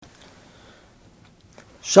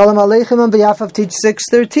Shalom Aleichem, on behalf of Teach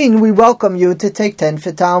 613, we welcome you to Take 10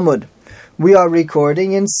 for Talmud. We are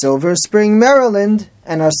recording in Silver Spring, Maryland,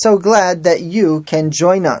 and are so glad that you can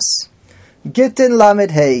join us. Gittin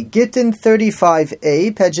Lamed Hey, Gittin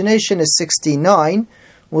 35A, pagination is 69.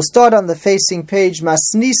 We'll start on the facing page,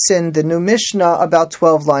 Masnisin, the new Mishnah, about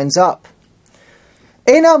 12 lines up.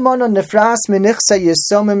 Ein almana nifras menichsa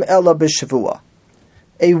yisomim ela b'shavua.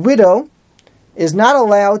 A widow is not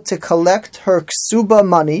allowed to collect her ksuba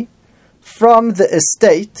money from the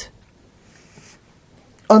estate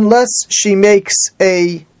unless she makes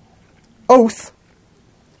a oath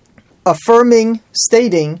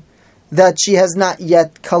stating that she has not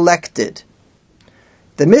yet collected.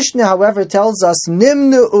 The Mishnah, however, tells us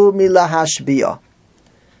nimnu'u milahashbiyah.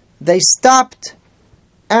 They stopped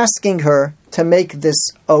asking her to make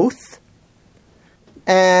this oath,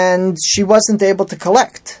 and she wasn't able to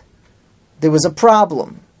collect. There was a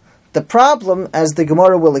problem. The problem, as the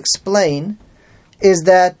Gemara will explain, is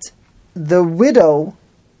that the widow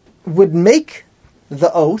would make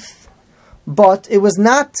the oath, but it was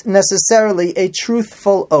not necessarily a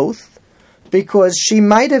truthful oath, because she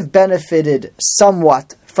might have benefited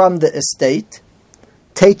somewhat from the estate,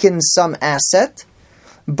 taken some asset,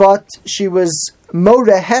 but she was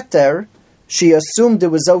moreh heter. She assumed it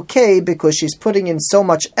was okay because she's putting in so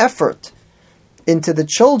much effort into the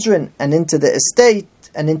children and into the estate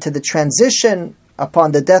and into the transition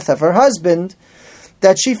upon the death of her husband,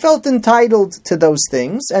 that she felt entitled to those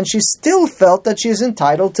things, and she still felt that she is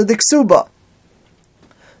entitled to the ksuba.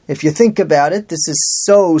 If you think about it, this is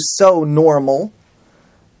so normal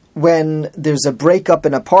when there's a breakup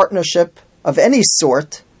in a partnership of any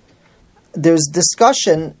sort. There's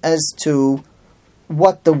discussion as to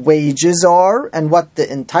what the wages are and what the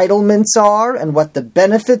entitlements are and what the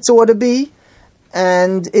benefits ought to be.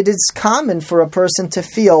 And it is common for a person to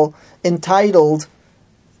feel entitled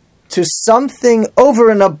to something over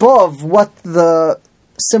and above what the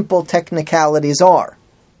simple technicalities are.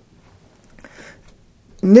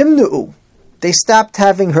 Nimnu'u, they stopped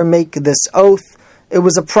having her make this oath. It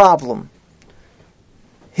was a problem.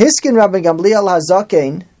 Hiskin Rabbi Gamliel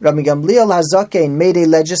Hazaken made a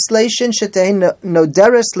legislation shetehin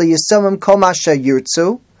noderes liyisomim kol masha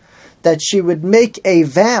yurtzu, that she would make a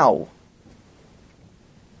vow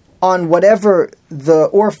on whatever the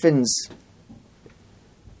orphans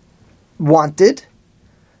wanted.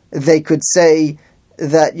 They could say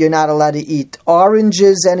that you're not allowed to eat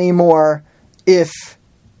oranges anymore if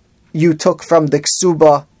you took from the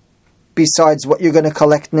ksuba besides what you're going to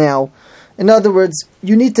collect now. In other words,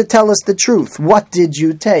 you need to tell us the truth. What did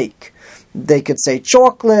you take? They could say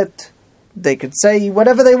chocolate. They could say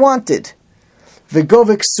whatever they wanted.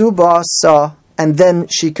 V'govik ksuba sa, and then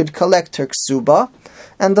she could collect her ksuba.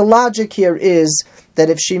 And the logic here is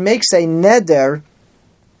that if she makes a neder,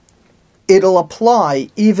 it'll apply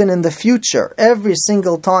even in the future. Every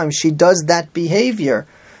single time she does that behavior,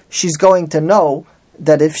 she's going to know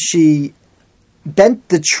that if she bent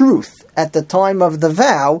the truth at the time of the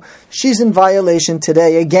vow, she's in violation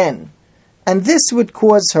today again. And this would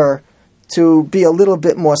cause her to be a little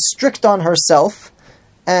bit more strict on herself,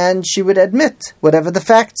 and she would admit whatever the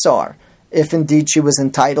facts are, if indeed she was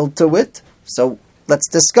entitled to it. So let's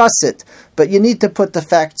discuss it. But you need to put the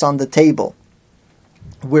facts on the table.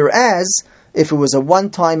 Whereas, if it was a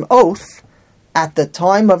one-time oath, at the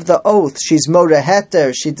time of the oath, she's moreh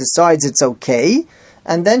heter, she decides it's okay,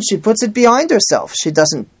 and then she puts it behind herself. She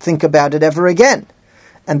doesn't think about it ever again.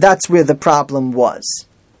 And that's where the problem was.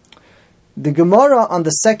 The Gemara on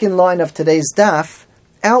the second line of today's daf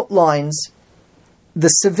outlines the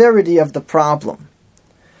severity of the problem.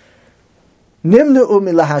 Nimnu'u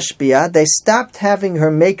milahashbiyah, they stopped having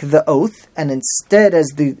her make the oath, and instead, as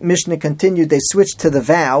the Mishnah continued, they switched to the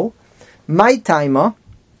vow. My taima,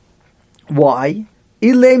 why?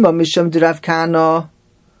 Ilema misham d'Rav Kana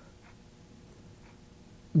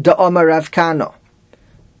da'amar Rav Kana.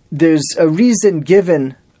 There's a reason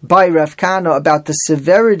given by Rav Kana about the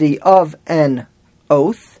severity of an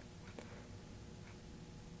oath.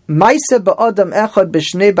 Maisa ba'adam echad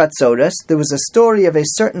b'shnei batzores. There was a story of a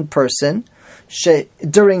certain person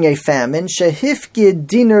during a famine, shehifgid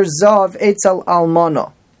dinar zav etzal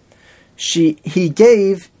almana. He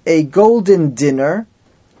gave a golden dinner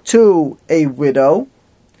to a widow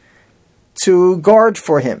to guard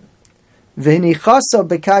for him. V'hinichasa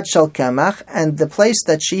bekad shel kamach, and the place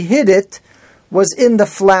that she hid it was in the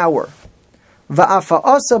flour.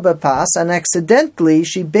 Va'afa'asa bepas, and accidentally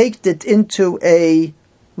she baked it into a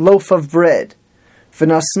loaf of bread.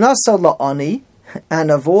 V'nasnasa la'ani, and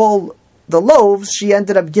of all the loaves, she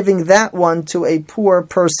ended up giving that one to a poor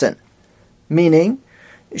person. Meaning,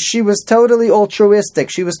 she was totally altruistic.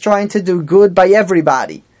 She was trying to do good by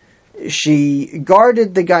everybody. She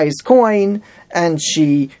guarded the guy's coin, and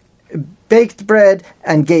she baked bread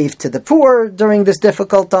and gave to the poor during this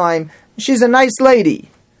difficult time. She's a nice lady.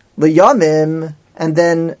 L'yamim, and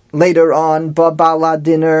then later on, ba'bala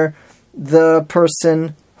dinner, the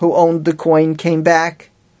person who owned the coin came back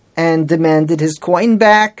and demanded his coin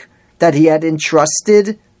back that he had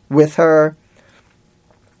entrusted with her.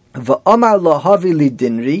 V'amar lahavi li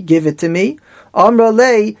dinri, give it to me. Amra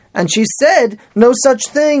lei, and she said, no such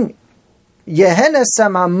thing. Yehena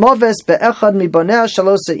sama moves be'echad mi bonea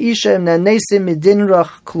shalosa isha im nanesim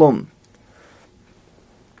midinrach klum.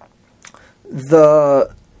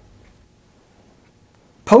 The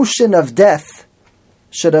potion of death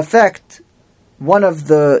should affect one of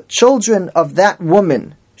the children of that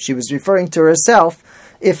woman. She was referring to herself,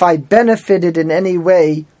 if I benefited in any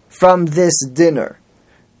way from this dinner.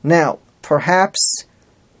 Now, perhaps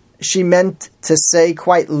she meant to say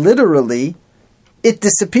quite literally, it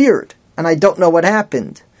disappeared, and I don't know what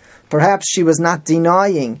happened. Perhaps she was not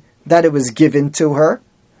denying that it was given to her,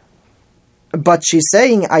 but she's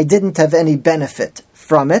saying, I didn't have any benefit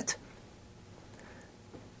from it,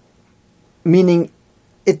 meaning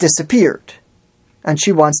it disappeared, and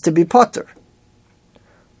she wants to be potter.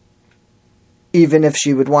 Even if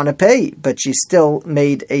she would want to pay, but she still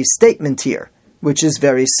made a statement here, which is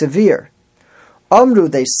very severe. Amru,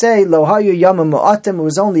 they say, Lo hayu yamim mu'atim, it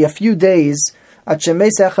was only a few days, at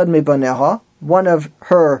shemes echad mibaneha, one of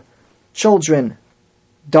her children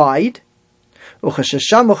died,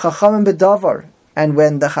 uchashashamu chachamim bedavar, and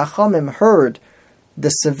when the chachamim heard the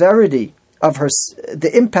severity of her, the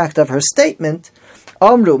impact of her statement,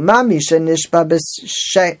 Amru, mami shenishba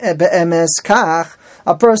be'emes kach,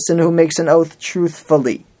 a person who makes an oath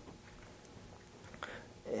truthfully.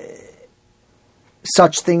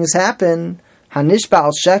 Such things happen. Hanishba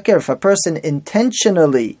al sheker, if a person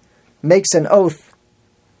intentionally makes an oath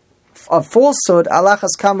of falsehood,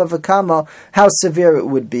 alachas kama v'kama, how severe it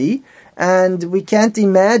would be. And we can't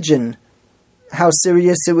imagine how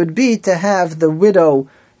serious it would be to have the widow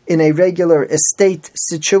in a regular estate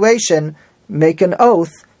situation make an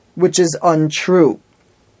oath which is untrue.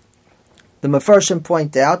 The Mefarshim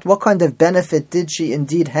point out, what kind of benefit did she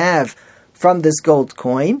indeed have from this gold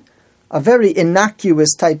coin? A very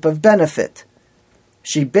innocuous type of benefit.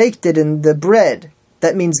 She baked it in the bread.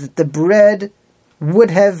 That means that the bread would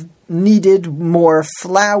have needed more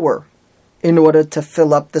flour in order to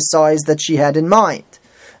fill up the size that she had in mind.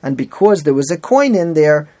 And because there was a coin in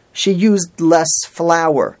there, she used less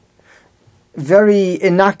flour. Very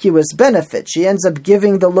innocuous benefit. She ends up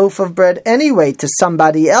giving the loaf of bread anyway to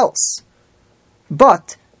somebody else.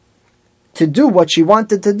 But to do what she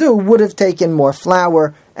wanted to do would have taken more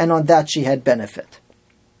flour, and on that she had benefit.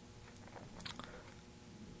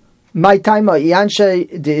 My taima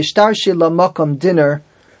ianshe de ishtarshi lamakom dinner,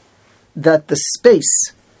 that the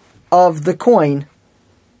space of the coin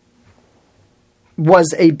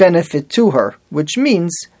was a benefit to her, which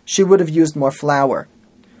means she would have used more flour.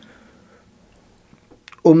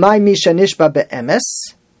 Umay misha nishba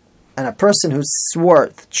be'emes, and a person who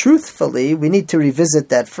swore truthfully, we need to revisit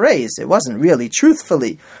that phrase. It wasn't really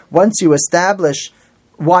truthfully. Once you establish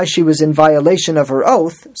why she was in violation of her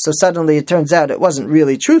oath, so suddenly it turns out it wasn't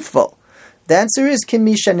really truthful. The answer is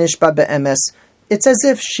kimisha nishba be'emes. It's as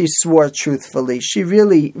if she swore truthfully. She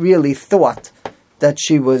really, really thought that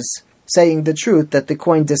she was saying the truth, that the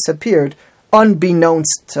coin disappeared,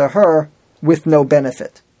 unbeknownst to her, with no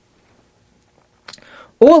benefit.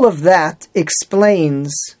 All of that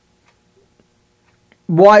explains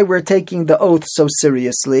why we're taking the oath so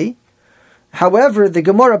seriously. However, the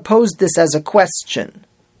Gemara posed this as a question.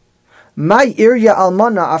 My irya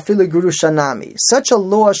almana afilu gurushanami. Such a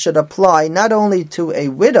law should apply not only to a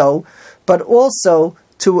widow, but also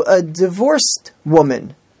to a divorced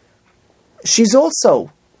woman. She's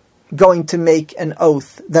also going to make an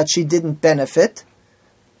oath that she didn't benefit,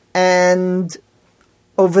 and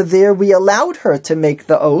over there we allowed her to make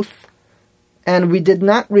the oath, and we did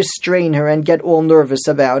not restrain her and get all nervous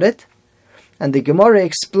about it. And the Gemara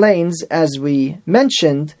explains, as we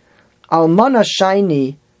mentioned, Almana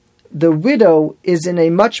Shaini, the widow is in a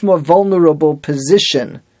much more vulnerable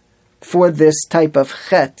position for this type of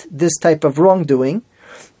chet, this type of wrongdoing.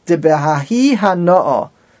 De behahi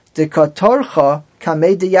hana'a, de katorcha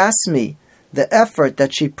kamei de yasmi, the effort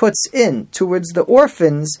that she puts in towards the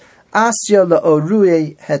orphans, asya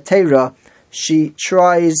la'orue hetera, she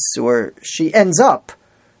tries, or she ends up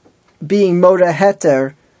being Mora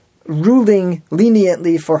Heter, ruling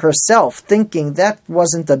leniently for herself, thinking that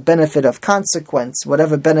wasn't a benefit of consequence,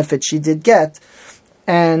 whatever benefit she did get,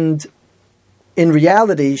 and in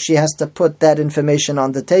reality, she has to put that information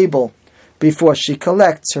on the table before she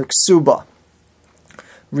collects her ksuba.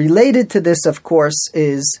 Related to this, of course,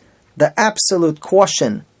 is the absolute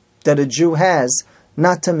caution that a Jew has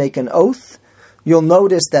not to make an oath. You'll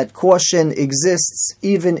notice that caution exists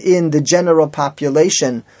even in the general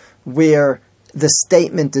population, where the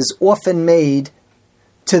statement is often made,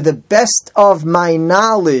 "To the best of my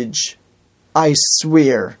knowledge, I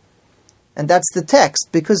swear." And that's the text,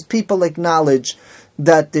 because people acknowledge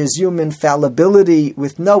that there's human fallibility.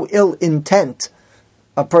 With no ill intent,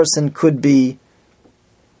 a person could be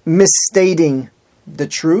misstating the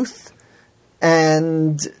truth,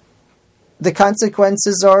 and the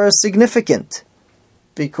consequences are significant.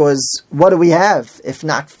 Because what do we have if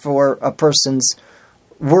not for a person's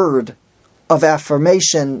word of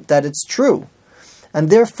affirmation that it's true? And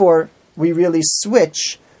therefore, we really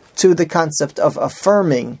switch to the concept of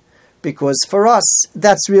affirming, because for us,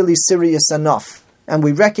 that's really serious enough. And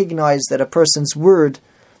we recognize that a person's word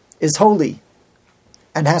is holy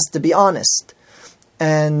and has to be honest.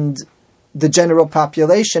 And the general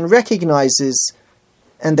population recognizes,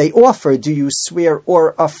 and they offer, do you swear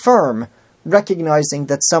or affirm, recognizing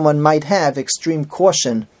that someone might have extreme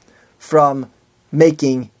caution from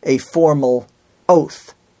making a formal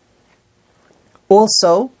oath.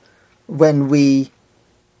 Also, when we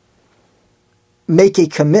make a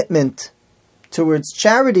commitment towards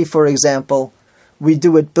charity, for example, we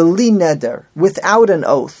do it beli neder, without an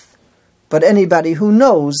oath. But anybody who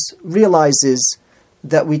knows realizes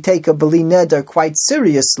that we take a beli neder quite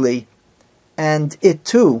seriously, and it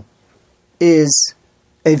too is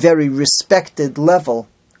a very respected level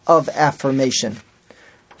of affirmation.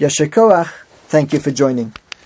 Yasher koach, thank you for joining.